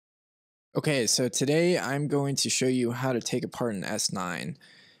Okay, so today I'm going to show you how to take apart an S9.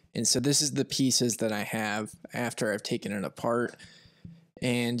 And so this is the pieces that I have after I've taken it apart.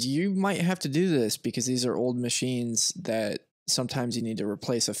 And you might have to do this because these are old machines that sometimes you need to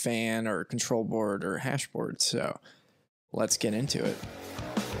replace a fan or a control board or a hash board. So let's get into it.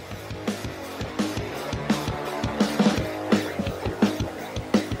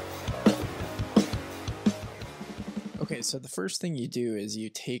 Okay, so the first thing you do is you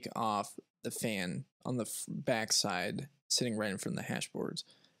take off the fan on the back side, sitting right in front of the hash boards.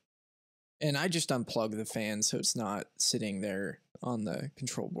 And I just unplug the fan so it's not sitting there on the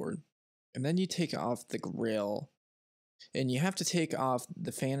control board. And then you take off the grill, and you have to take off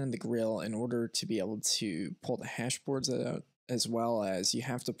the fan and the grill in order to be able to pull the hash boards out, as well as you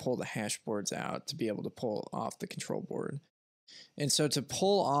have to pull the hash boards out to be able to pull off the control board. And so to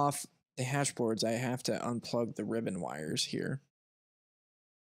pull off the hash boards, I have to unplug the ribbon wires here.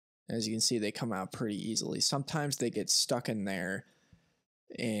 As you can see, they come out pretty easily. Sometimes they get stuck in there,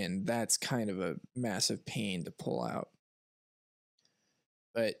 and that's kind of a massive pain to pull out.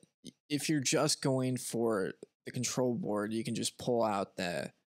 But if you're just going for the control board, you can just pull out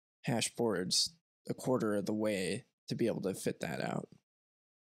the hash boards a quarter of the way to be able to fit that out.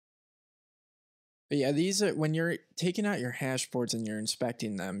 But yeah, these are when you're taking out your hash boards and you're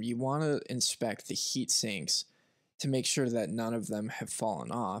inspecting them, you want to inspect the heat sinks to make sure that none of them have fallen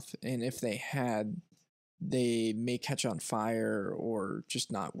off. And if they had, they may catch on fire or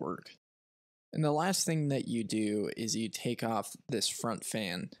just not work. And the last thing that you do is you take off this front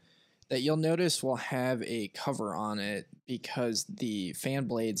fan that you'll notice will have a cover on it because the fan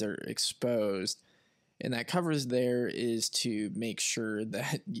blades are exposed. And that covers there is to make sure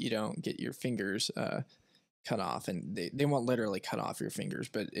that you don't get your fingers cut off. And they won't literally cut off your fingers,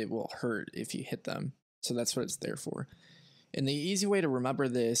 but it will hurt if you hit them. So that's what it's there for. And the easy way to remember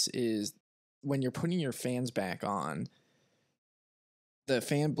this is when you're putting your fans back on, the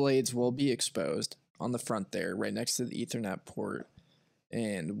fan blades will be exposed on the front there, right next to the Ethernet port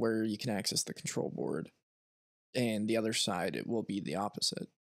and where you can access the control board. And the other side, it will be the opposite.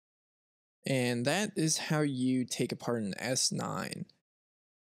 And that is how you take apart an S9.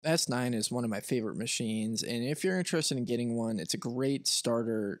 S9 is one of my favorite machines, and if you're interested in getting one, it's a great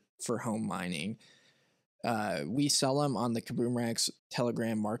starter for home mining. We sell them on the Kaboomracks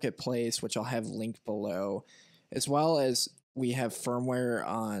Telegram marketplace, which I'll have linked below, as well as we have firmware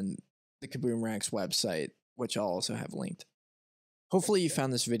on the Kaboomracks website, which I'll also have linked. Hopefully you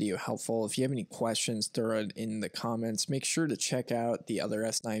found this video helpful. If you have any questions, throw it in the comments. Make sure to check out the other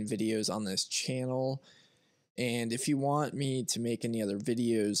S9 videos on this channel. And if you want me to make any other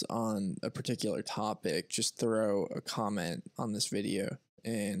videos on a particular topic, just throw a comment on this video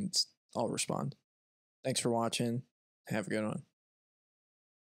and I'll respond. Thanks for watching. Have a good one.